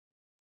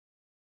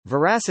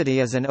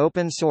Veracity is an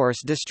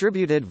open-source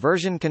distributed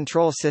version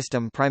control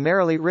system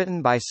primarily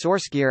written by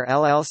SourceGear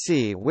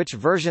LLC, which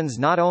versions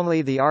not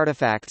only the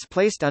artifacts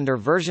placed under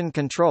version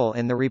control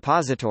in the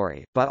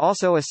repository, but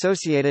also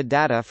associated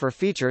data for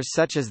features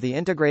such as the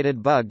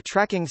integrated bug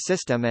tracking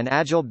system and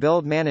Agile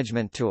build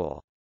management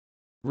tool.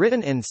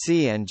 Written in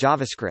C and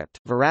JavaScript,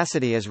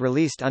 Veracity is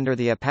released under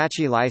the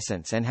Apache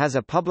license and has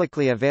a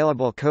publicly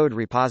available code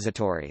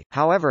repository,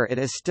 however it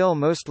is still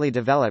mostly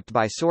developed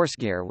by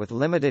SourceGear with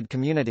limited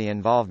community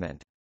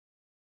involvement.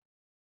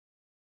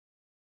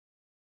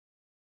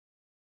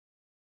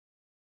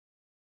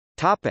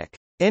 Topic: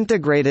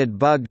 Integrated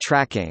bug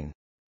tracking.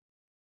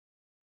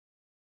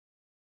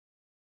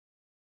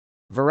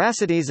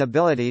 Veracity's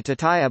ability to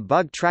tie a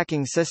bug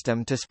tracking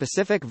system to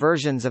specific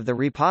versions of the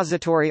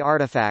repository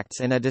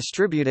artifacts in a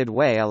distributed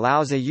way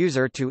allows a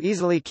user to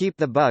easily keep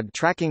the bug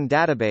tracking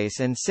database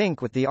in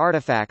sync with the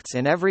artifacts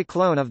in every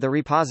clone of the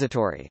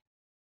repository.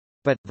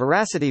 But,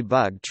 Veracity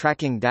bug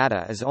tracking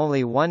data is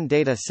only one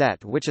data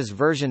set which is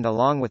versioned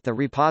along with the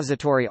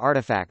repository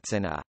artifacts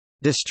in a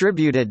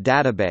distributed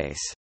database.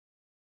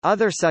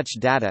 Other such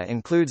data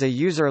includes a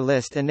user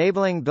list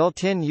enabling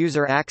built-in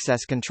user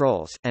access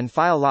controls, and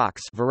file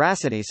locks.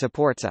 Veracity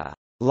supports a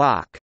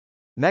lock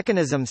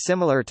mechanism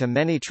similar to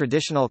many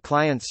traditional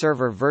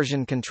client-server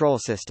version control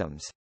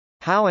systems.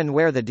 How and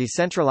where the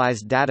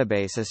decentralized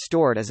database is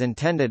stored is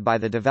intended by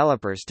the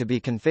developers to be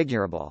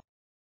configurable.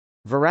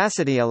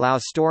 Veracity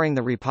allows storing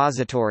the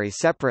repository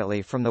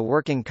separately from the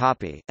working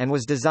copy, and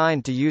was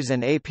designed to use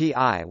an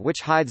API which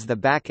hides the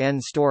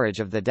back-end storage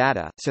of the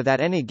data, so that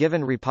any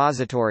given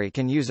repository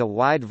can use a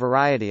wide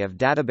variety of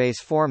database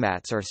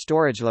formats or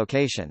storage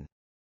location.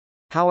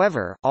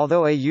 However,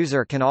 although a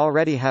user can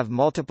already have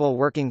multiple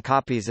working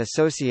copies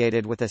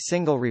associated with a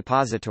single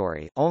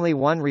repository, only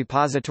one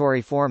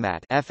repository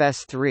format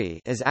FS3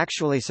 is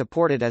actually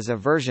supported as a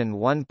version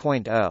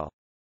 1.0.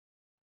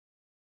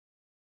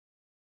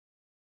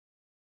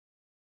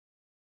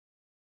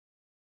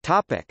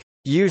 Topic: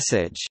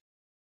 Usage.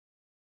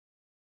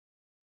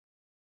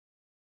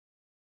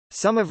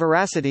 Some of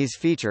Veracity's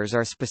features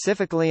are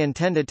specifically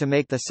intended to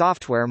make the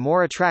software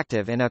more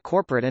attractive in a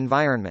corporate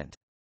environment.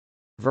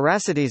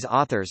 Veracity's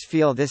authors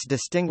feel this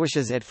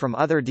distinguishes it from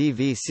other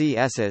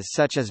DVCSs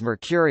such as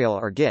Mercurial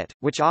or Git,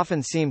 which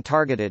often seem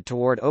targeted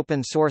toward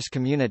open-source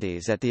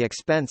communities at the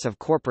expense of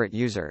corporate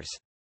users.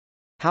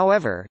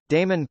 However,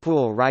 Damon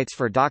Poole writes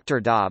for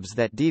Dr. Dobbs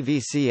that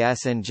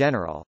DVCS in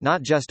general,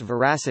 not just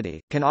Veracity,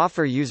 can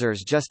offer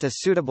users just as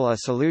suitable a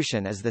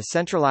solution as the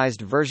centralized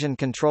version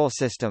control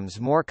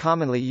systems more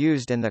commonly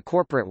used in the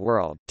corporate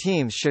world.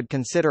 Teams should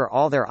consider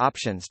all their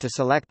options to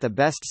select the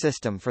best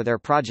system for their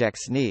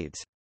project's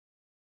needs.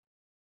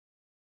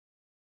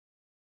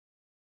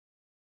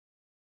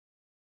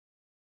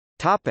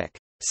 Topic: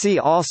 See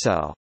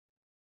also: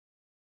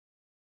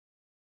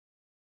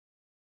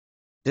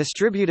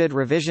 Distributed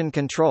revision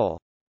control,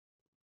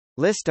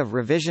 List of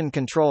revision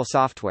control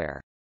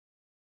software.